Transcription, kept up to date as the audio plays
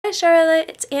Hi Charlotte,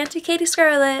 it's Auntie Katie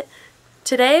Scarlett.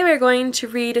 Today we're going to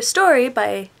read a story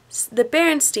by the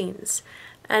Berenstains,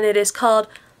 and it is called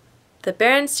The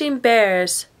Berenstain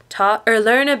Bears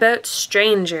Learn About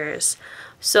Strangers.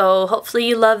 So hopefully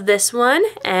you love this one,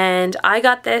 and I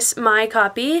got my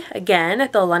copy again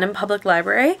at the London Public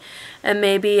Library, and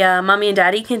maybe Mommy and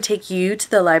Daddy can take you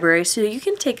to the library so you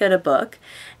can take out a book,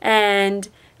 and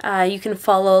you can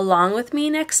follow along with me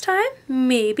next time,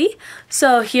 maybe.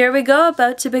 So here we go,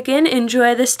 about to begin.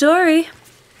 Enjoy the story.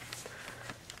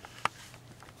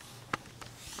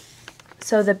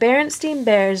 So the Berenstain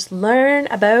Bears learn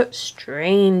about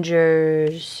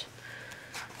strangers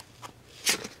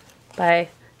by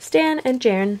Stan and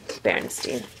Jan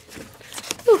Berenstain.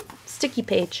 Ooh, sticky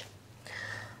page.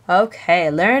 Okay,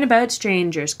 learn about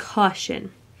strangers.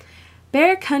 Caution.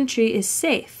 Bear country is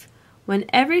safe. When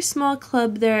every small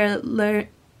cub there learns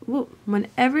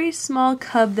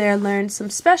some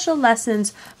special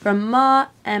lessons from Ma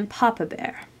and Papa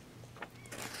Bear.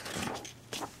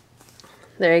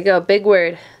 There you go, big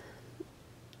word.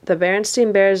 The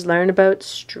Berenstain Bears learn about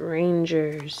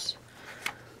strangers.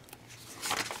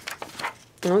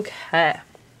 Okay.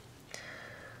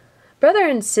 Brother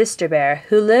and Sister Bear,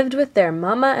 who lived with their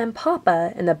Mama and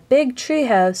Papa in a big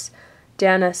treehouse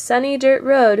down a sunny dirt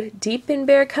road deep in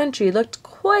Bear country, looked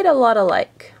quite a lot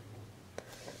alike.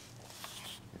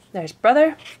 There's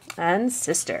Brother and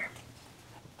Sister.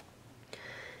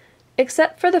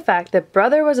 Except for the fact that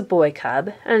Brother was a boy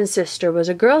cub and Sister was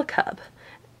a girl cub.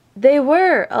 They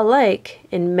were alike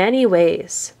in many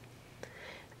ways.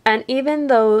 And even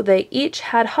though they each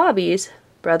had hobbies,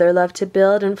 Brother loved to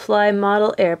build and fly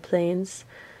model airplanes.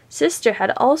 Sister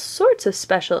had all sorts of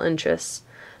special interests.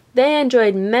 They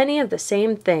enjoyed many of the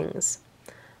same things: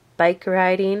 bike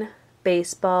riding,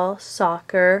 baseball,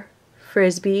 soccer,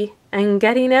 frisbee, and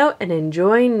getting out and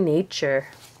enjoying nature.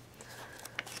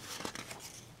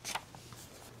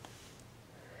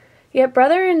 Yet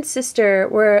Brother and Sister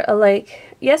were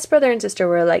alike. Yes, Brother and Sister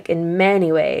were alike in many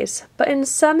ways, but in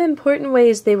some important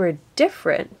ways they were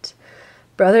different.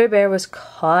 Brother Bear was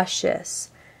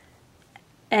cautious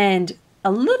and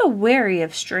a little wary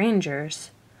of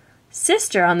strangers.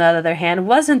 Sister, on the other hand,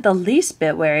 wasn't the least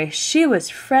bit wary. She was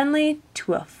friendly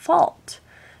to a fault.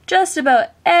 Just about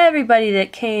everybody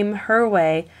that came her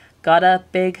way got a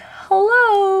big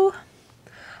hello.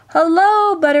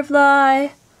 Hello,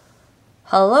 Butterfly.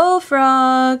 Hello,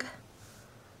 Frog.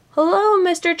 Hello,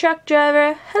 Mr. Truck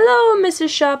Driver. Hello, Mrs.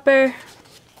 Shopper.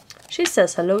 She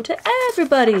says hello to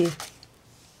everybody.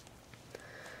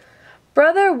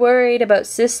 Brother worried about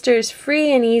Sister's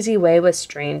free and easy way with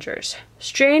strangers.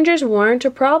 Strangers weren't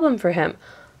a problem for him.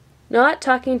 Not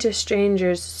talking to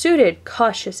strangers suited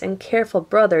cautious and careful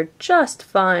Brother just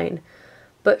fine.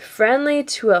 But friendly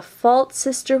to a fault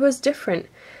Sister was different.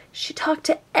 She talked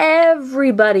to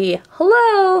everybody.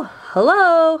 Hello,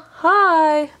 hello,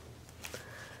 hi.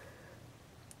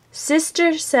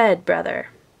 Sister said, Brother,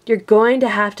 "You're going to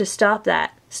have to stop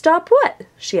that." "Stop what?"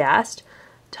 she asked.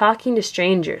 "Talking to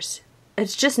strangers.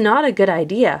 It's just not a good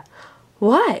idea."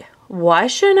 "Why? Why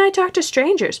shouldn't I talk to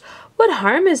strangers? What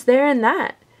harm is there in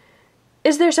that?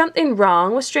 Is there something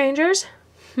wrong with strangers?"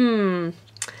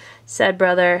 Said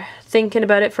Brother, thinking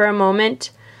about it for a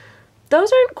moment.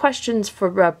 "Those aren't questions for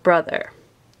a brother.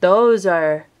 Those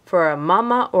are for a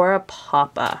mama or a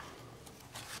papa."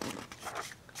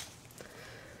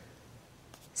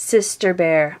 "Sister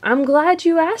Bear, I'm glad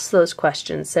you asked those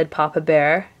questions," said Papa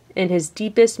Bear in his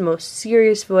deepest, most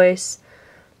serious voice.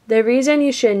 "The reason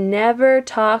you should never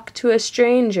talk to a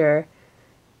stranger,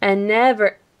 and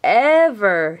never,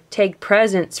 ever take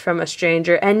presents from a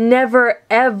stranger, and never,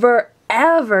 ever,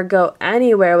 ever go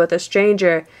anywhere with a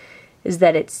stranger is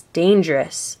that it's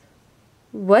dangerous."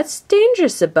 "What's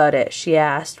dangerous about it?" she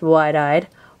asked, wide-eyed.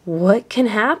 "What can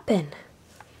happen?"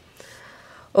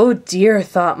 "Oh dear,"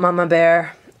 thought Mama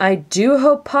Bear. "I do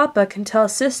hope Papa can tell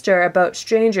Sister about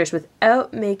strangers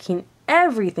without making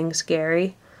everything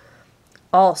scary."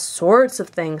 "All sorts of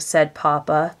things," said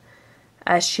Papa.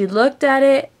 As she looked at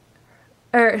it,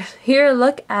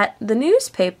 look at the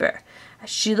newspaper. As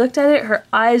she looked at it, her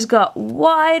eyes got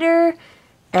wider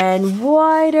and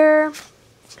wider.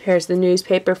 Here's the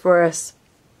newspaper for us.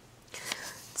 It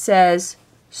says,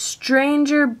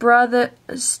 Stranger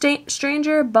bothers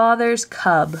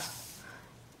cub.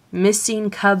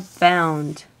 Missing cub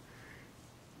found.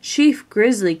 Chief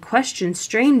Grizzly questions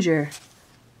stranger.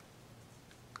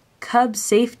 Cub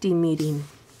safety meeting.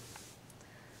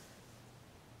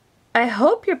 "I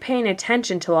hope you're paying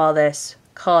attention to all this,"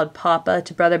 called Papa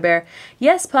to Brother Bear.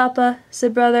 "Yes, Papa,"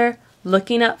 said Brother,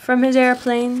 looking up from his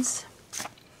airplanes.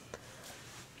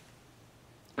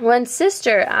 When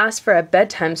Sister asked for a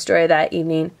bedtime story that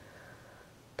evening,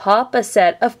 Papa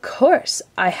said, "Of course,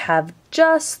 I have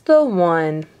just the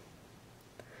one."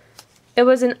 It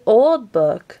was an old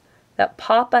book that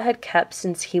Papa had kept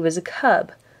since he was a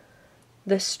cub.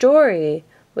 The story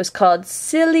was called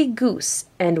Silly Goose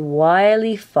and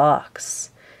Wily Fox.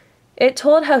 It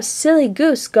told how Silly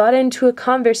Goose got into a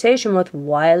conversation with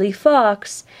Wily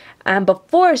Fox, and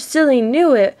before Silly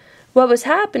knew it, what was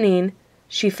happening,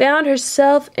 she found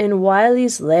herself in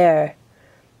Wily's lair.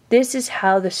 This is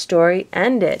how the story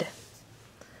ended.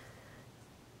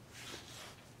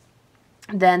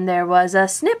 Then there was a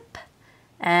snip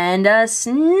and a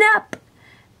snap,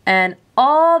 and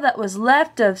all that was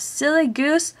left of Silly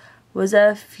Goose was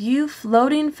a few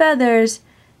floating feathers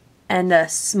and a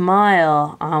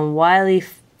smile on the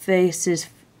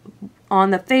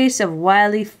face of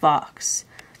Wily Fox.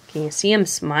 Can you see him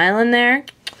smiling there?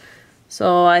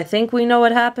 So I think we know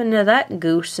what happened to that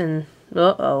goose, and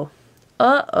uh-oh.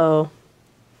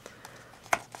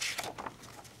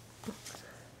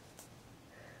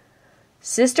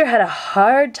 Sister had a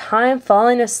hard time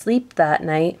falling asleep that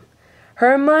night.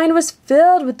 Her mind was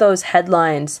filled with those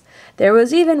headlines. There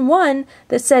was even one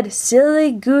that said,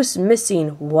 "Silly Goose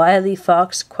Missing, Wily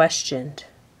Fox Questioned."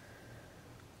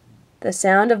 The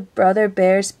sound of Brother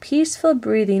Bear's peaceful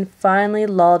breathing finally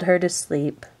lulled her to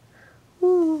sleep.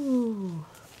 Ooh.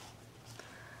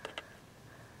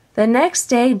 The next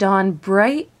day dawned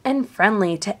bright and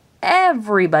friendly to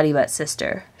everybody but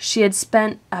Sister. She had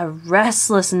spent a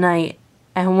restless night,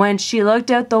 and when she looked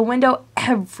out the window,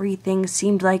 everything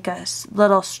seemed like a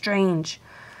little strange.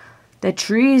 The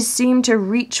trees seemed to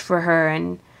reach for her,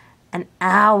 and an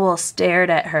owl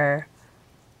stared at her,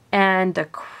 and the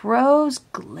crows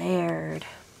glared.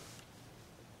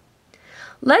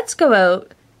 "Let's go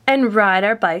out and ride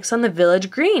our bikes on the village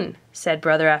green," said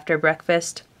Brother after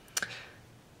breakfast.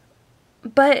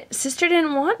 But Sister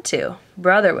didn't want to.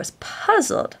 Brother was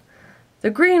puzzled. The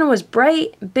green was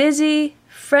bright, busy,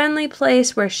 friendly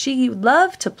place where she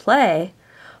loved to play.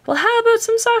 Well, how about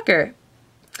some soccer?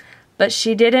 But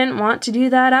she didn't want to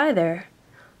do that either.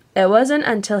 It wasn't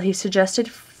until he suggested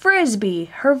Frisbee,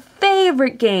 her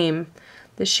favorite game,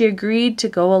 that she agreed to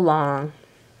go along.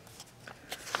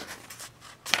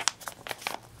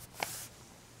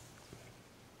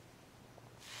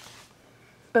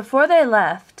 Before they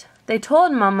left, they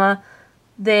told Mama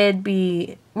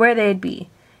where they'd be.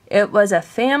 It was a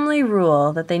family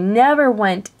rule that they never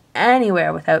went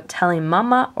anywhere without telling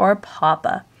Mama or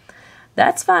Papa.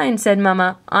 "That's fine," said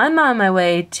Mama. "I'm on my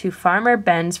way to Farmer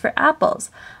Ben's for apples.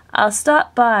 I'll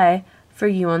stop by for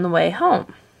you on the way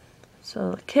home."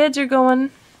 So the kids are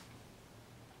going.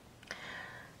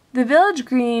 The village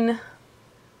green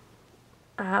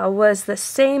was the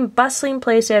same bustling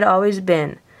place it had always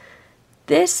been.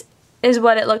 This is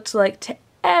what it looked like to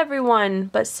everyone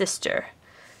but Sister.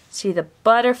 See the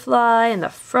butterfly and the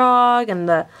frog and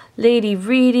the lady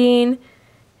reading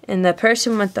and the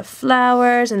person with the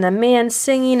flowers and the man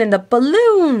singing and the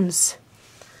balloons.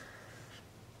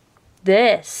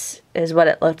 This is what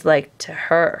it looked like to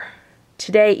her.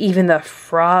 Today, even the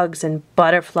frogs and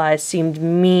butterflies seemed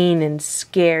mean and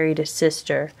scary to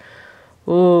Sister.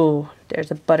 Ooh,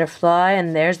 there's a butterfly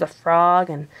and there's the frog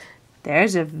and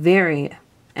there's a very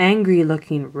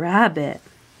angry-looking rabbit.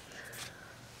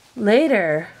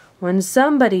 Later, when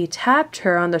somebody tapped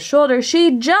her on the shoulder,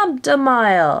 she jumped a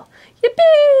mile.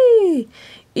 Yippee!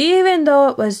 Even though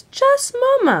it was just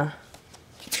Mama.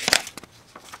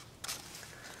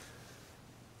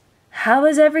 "How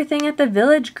is everything at the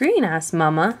village green?" asked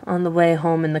Mama on the way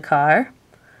home in the car.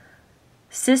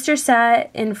 Sister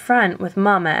sat in front with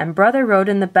Mama and Brother rode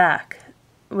in the back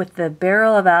with the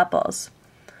barrel of apples.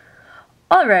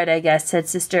 "All right, I guess," said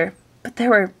Sister, "but there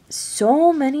were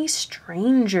so many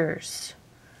strangers."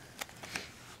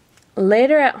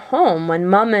 Later at home, when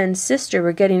Mama and Sister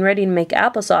were getting ready to make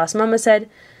applesauce, Mama said,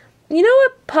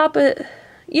 what Papa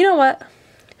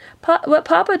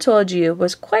told you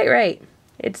was quite right.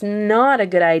 It's not a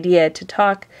good idea to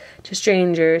talk to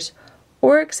strangers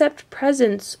or accept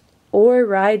presents or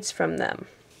rides from them."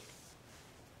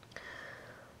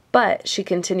 But, she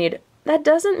continued, "that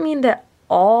doesn't mean that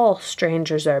all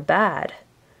strangers are bad.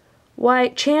 Why,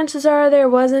 chances are there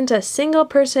wasn't a single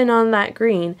person on that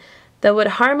green that would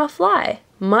harm a fly,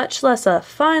 much less a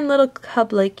fine little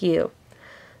cub like you.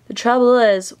 The trouble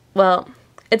is, well,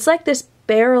 it's like this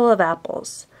barrel of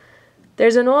apples.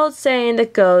 There's an old saying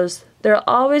that goes, there'll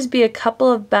always be a couple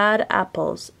of bad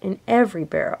apples in every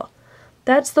barrel.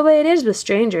 That's the way it is with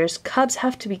strangers. Cubs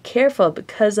have to be careful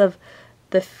because of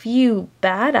the few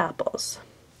bad apples."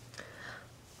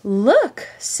 "Look,"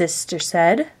 Sister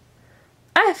said.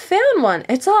 I found one.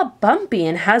 It's all bumpy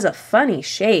and has a funny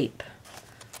shape.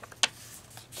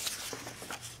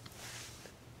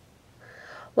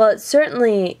 Well, it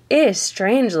certainly is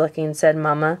strange looking, said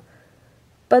Mama.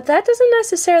 But that doesn't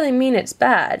necessarily mean it's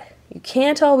bad. You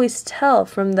can't always tell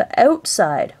from the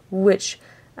outside which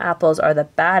apples are the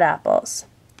bad apples.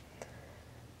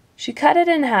 She cut it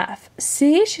in half.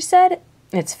 See, she said,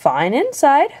 it's fine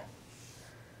inside.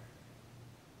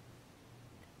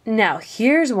 Now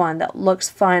here's one that looks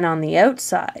fine on the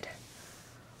outside.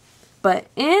 But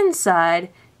inside,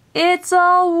 it's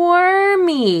all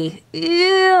wormy.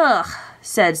 Ugh,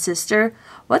 said Sister.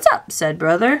 What's up, said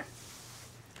Brother.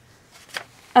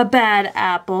 A bad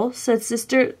apple, said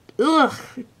Sister. Ugh,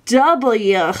 double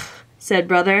yuck, said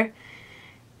Brother.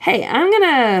 Hey, I'm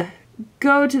gonna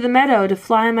go to the meadow to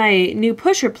fly my new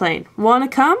pusher plane. Wanna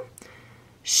come?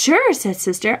 Sure, said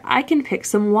Sister. I can pick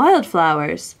some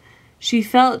wildflowers. She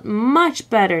felt much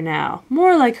better now,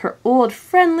 more like her old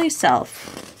friendly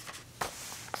self.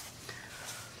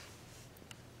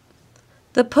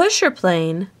 The pusher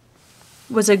plane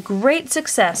was a great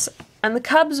success, and the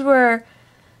cubs were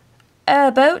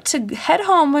about to head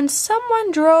home when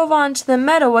someone drove onto the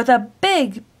meadow with a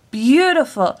big,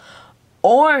 beautiful,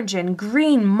 orange and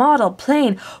green model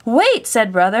plane. Wait,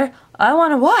 said Brother, I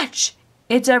want to watch.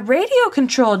 It's a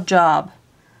radio-controlled job.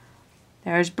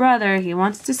 There's Brother, he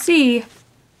wants to see.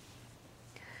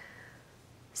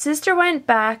 Sister went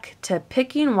back to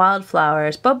picking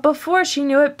wildflowers, but before she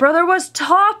knew it, Brother was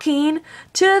talking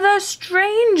to the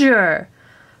stranger.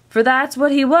 For that's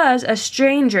what he was, a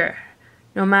stranger,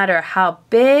 no matter how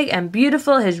big and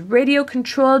beautiful his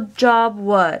radio-controlled job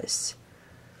was.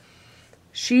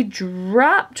 She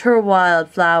dropped her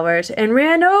wildflowers and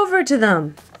ran over to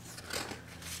them.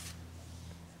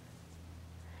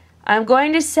 I'm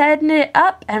going to send it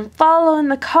up and follow in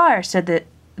the car, said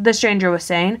the stranger was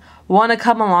saying. Want to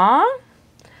come along?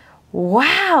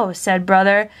 Wow, said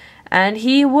Brother, and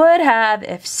he would have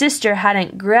if Sister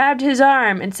hadn't grabbed his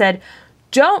arm and said,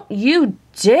 Don't you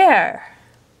dare!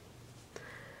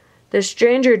 The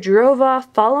stranger drove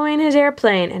off following his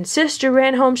airplane, and Sister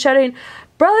ran home shouting,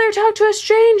 Brother, talk to a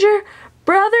stranger!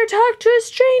 Brother, talk to a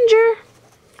stranger!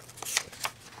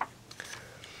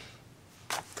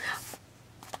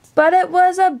 But it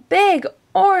was a big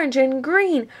orange and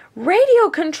green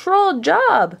radio-controlled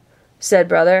job, said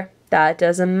Brother. That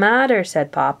doesn't matter,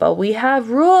 said Papa. We have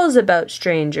rules about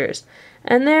strangers,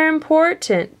 and they're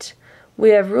important.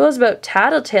 We have rules about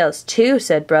tattletales, too,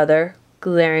 said Brother,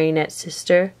 glaring at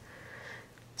Sister.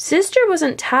 Sister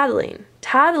wasn't tattling.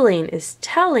 Tattling is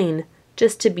telling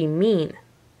just to be mean,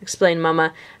 explained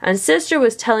Mama, and Sister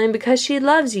was telling because she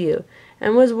loves you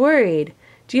and was worried.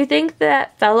 Do you think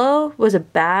that fellow was a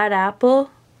bad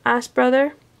apple? Asked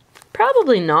Brother.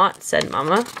 Probably not, said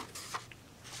Mama.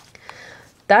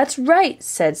 That's right,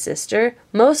 said Sister.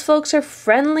 Most folks are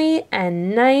friendly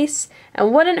and nice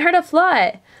and wouldn't hurt a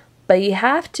fly, but you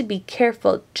have to be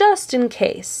careful just in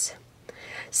case.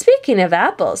 Speaking of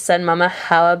apples, said Mama,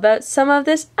 how about some of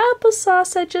this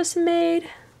applesauce I just made?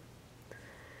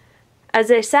 As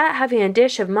they sat having a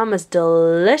dish of Mama's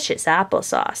delicious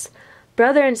applesauce,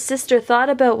 Brother and Sister thought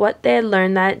about what they had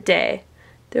learned that day.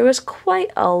 There was quite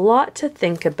a lot to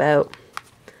think about.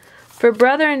 For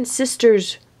Brother and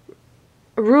Sister's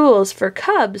rules for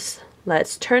cubs,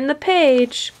 let's turn the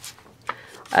page.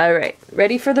 All right,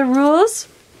 ready for the rules?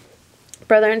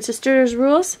 Brother and Sister's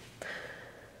rules?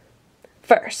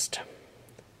 First,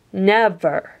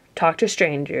 never talk to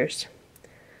strangers.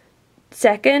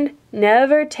 Second,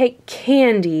 never take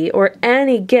candy or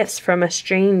any gifts from a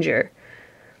stranger.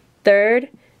 Third,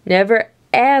 never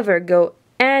ever go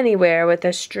anywhere with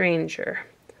a stranger.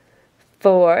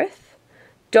 Fourth,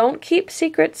 don't keep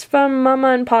secrets from Mama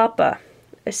and Papa,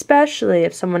 especially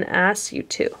if someone asks you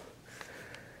to.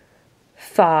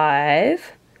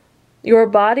 5, your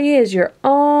body is your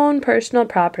own personal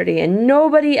property and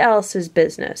nobody else's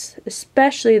business,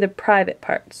 especially the private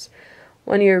parts.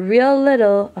 When you're real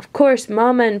little, of course,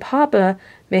 Mama and Papa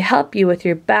may help you with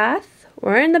your bath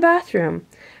or in the bathroom,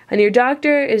 and your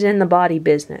doctor is in the body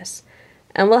business,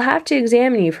 and will have to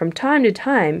examine you from time to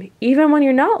time, even when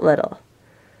you're not little.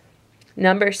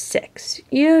 Number 6,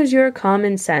 use your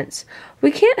common sense.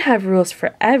 We can't have rules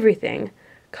for everything.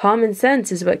 Common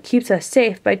sense is what keeps us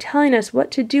safe by telling us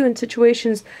what to do in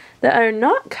situations that are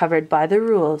not covered by the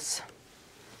rules.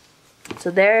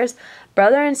 So there's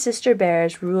Brother and Sister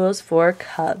Bear's rules for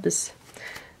cubs.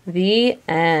 The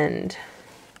end.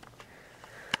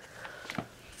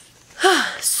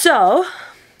 So,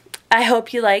 I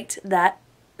hope you liked that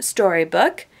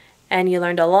storybook and you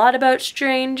learned a lot about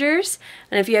strangers.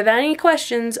 And if you have any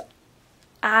questions,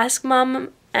 ask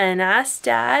Mom and ask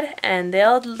Dad, and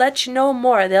they'll let you know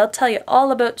more. They'll tell you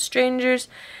all about strangers,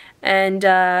 and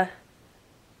yeah,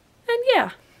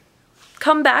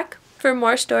 come back for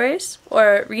more stories,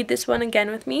 or read this one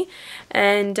again with me,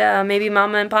 and maybe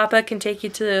Mama and Papa can take you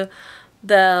to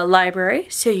the library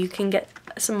so you can get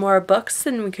some more books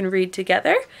and we can read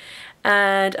together.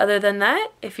 And other than that,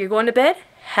 if you're going to bed,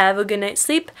 have a good night's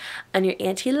sleep, and your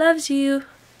auntie loves you.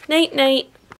 Night night.